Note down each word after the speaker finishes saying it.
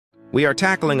We are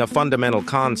tackling a fundamental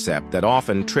concept that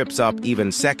often trips up even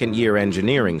second-year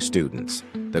engineering students,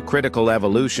 the critical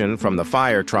evolution from the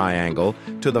fire triangle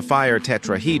to the fire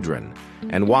tetrahedron,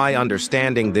 and why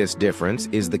understanding this difference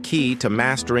is the key to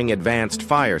mastering advanced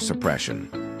fire suppression.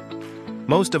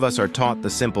 Most of us are taught the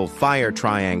simple fire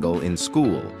triangle in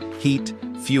school: heat,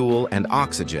 fuel, and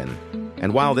oxygen.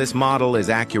 And while this model is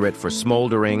accurate for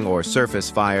smoldering or surface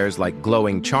fires like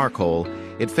glowing charcoal,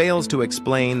 it fails to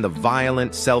explain the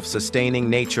violent, self-sustaining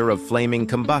nature of flaming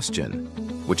combustion,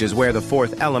 which is where the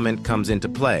fourth element comes into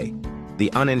play: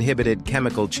 the uninhibited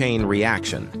chemical chain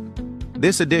reaction.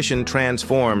 This addition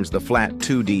transforms the flat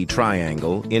 2D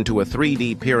triangle into a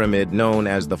 3D pyramid known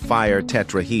as the fire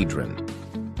tetrahedron.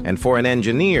 And for an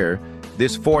engineer,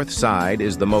 this fourth side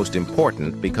is the most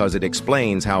important because it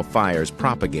explains how fires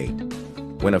propagate.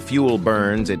 When a fuel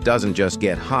burns, it doesn't just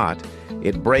get hot,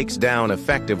 it breaks down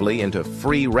effectively into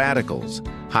free radicals,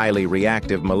 highly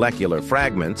reactive molecular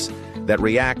fragments that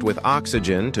react with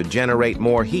oxygen to generate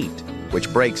more heat,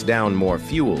 which breaks down more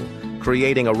fuel,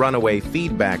 creating a runaway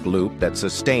feedback loop that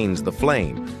sustains the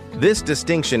flame. This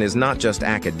distinction is not just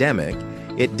academic,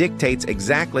 it dictates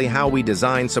exactly how we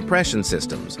design suppression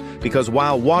systems, because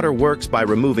while water works by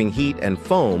removing heat and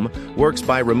foam works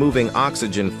by removing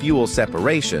oxygen-fuel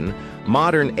separation,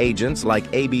 modern agents like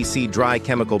ABC dry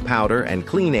chemical powder and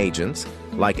clean agents,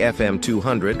 like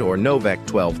FM200 or Novec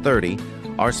 1230,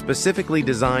 are specifically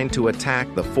designed to attack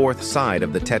the fourth side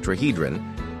of the tetrahedron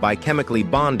by chemically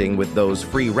bonding with those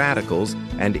free radicals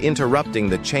and interrupting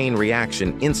the chain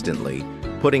reaction instantly,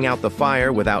 putting out the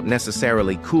fire without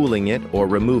necessarily cooling it or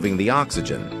removing the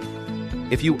oxygen.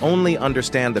 If you only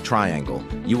understand the triangle,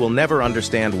 you will never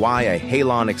understand why a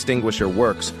halon extinguisher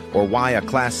works or why a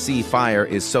Class C fire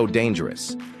is so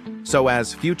dangerous. So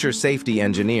as future safety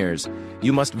engineers,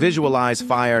 you must visualize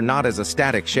fire not as a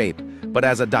static shape, but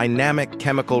as a dynamic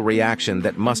chemical reaction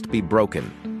that must be broken.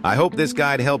 I hope this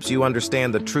guide helps you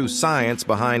understand the true science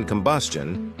behind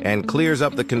combustion and clears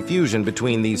up the confusion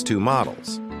between these two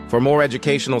models. For more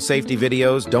educational safety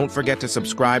videos, don't forget to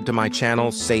subscribe to my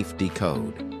channel, Safe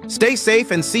Decode. Stay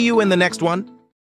safe and see you in the next one.